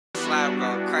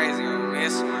up go crazy on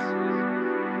this one.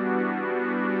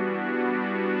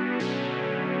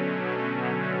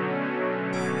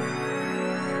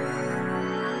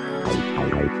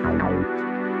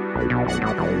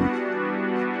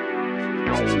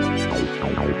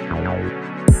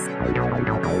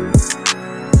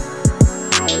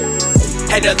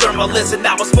 Had to learn my lesson,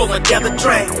 I was falling down the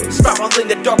drain. Spiraling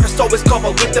the darkness, always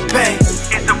covered with the pain. Is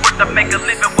it worth to make a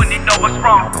living when you know what's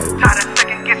wrong? Tired of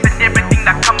second guessing everything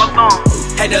that come along.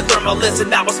 Had to learn my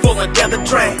lesson, I was falling down the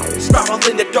drain.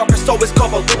 Spiraling the darkness, always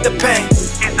covered with the pain.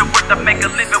 Is it worth to make a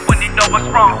living when you know what's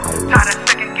wrong? Tired of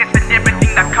second guessing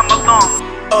everything that come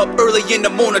along. Up early in the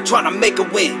morning trying to make a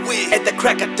win. At the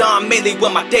crack of dawn, mainly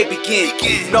when my day begin.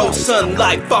 No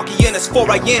sunlight, foggy and it's 4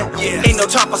 a.m. Ain't no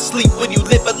time for sleep when you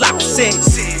live a life of sin.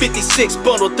 56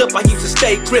 bundled up, I used to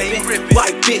stay gripping.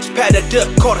 White bitch padded up,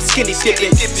 caught a skinny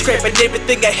dipping. Scraping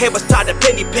everything I had was tied to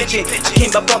penny pinching. I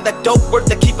came up on that dope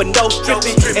work to keep a nose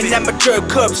dripping. An amateur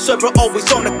curb server, always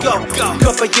on the go.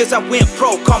 Couple years I went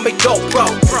pro, call me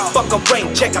GoPro. Fuck a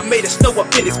rain check, I made it snow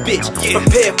up in this bitch.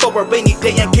 Prepared for a rainy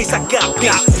day in case I got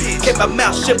bitch. Kept my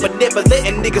mouth shut but never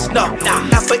letting niggas know.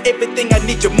 After everything I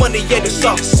need your money and it's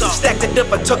all. Stacked it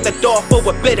up, I took the door for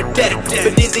a better day.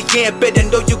 But in the end, better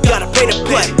know you gotta pay to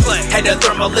play. Had to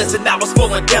learn my lesson, I was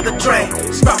falling down the drain.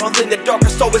 Spiraling the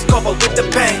darkness, always covered with the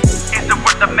pain. Is it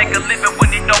worth to make a living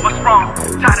when you know what's wrong?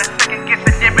 Tired of second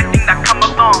guessing everything that come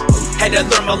along. Had to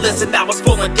learn my lesson, I was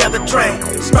falling down the drain.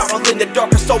 Spiraling the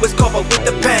darkness, always covered with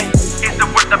the pain. Is it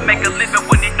worth to make a living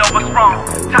when you know what's wrong?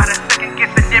 Tired of second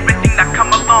guessing everything that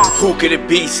come along. Who could it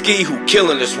be? Ski, who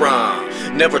killing this rhyme?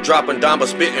 Never dropping dime but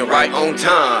spitting right on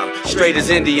time. Straight as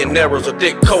Indian arrows or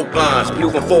thick coke lines.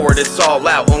 Moving forward, it's all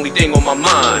out, only thing on my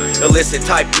mind. Illicit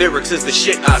type lyrics is the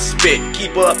shit I spit.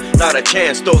 Keep up, not a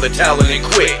chance, throw the talent and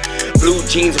quit. Blue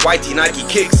jeans, white tee, Nike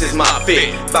kicks is my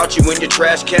fit. Bout you in your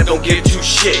trash can, don't get two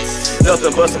shits.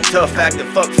 Nothing but some tough acting,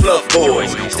 fuck fluff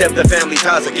boys. Step the family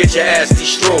ties or get your ass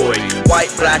destroyed.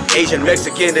 White, black, Asian,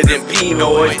 Mexican, and them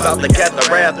Pinoys. About to catch the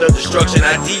wrath of destruction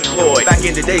I deploy. Back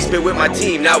in the day, spit with my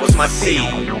team, now it's my seed.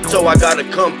 So I gotta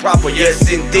come proper,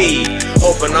 yes indeed.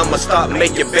 Hoping I'ma stop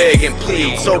making beg and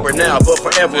plead. Sober now, but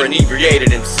forever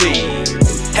inebriated MC.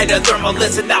 Had to learn my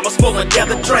lesson, I was falling down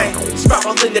the drain.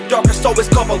 Spiraling the darkness, always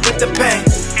covered with the pain.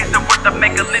 Is it worth to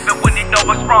make a living when you know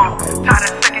what's wrong? Tired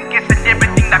of second guessing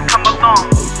everything that come along.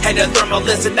 Had to learn my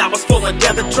lesson, I was falling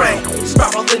down the drain.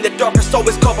 Spiraling the darkness,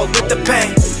 always covered with the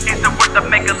pain. Is it worth to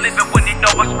make a living when you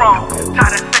know what's wrong?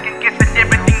 Tired of second guessing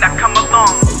everything that come along.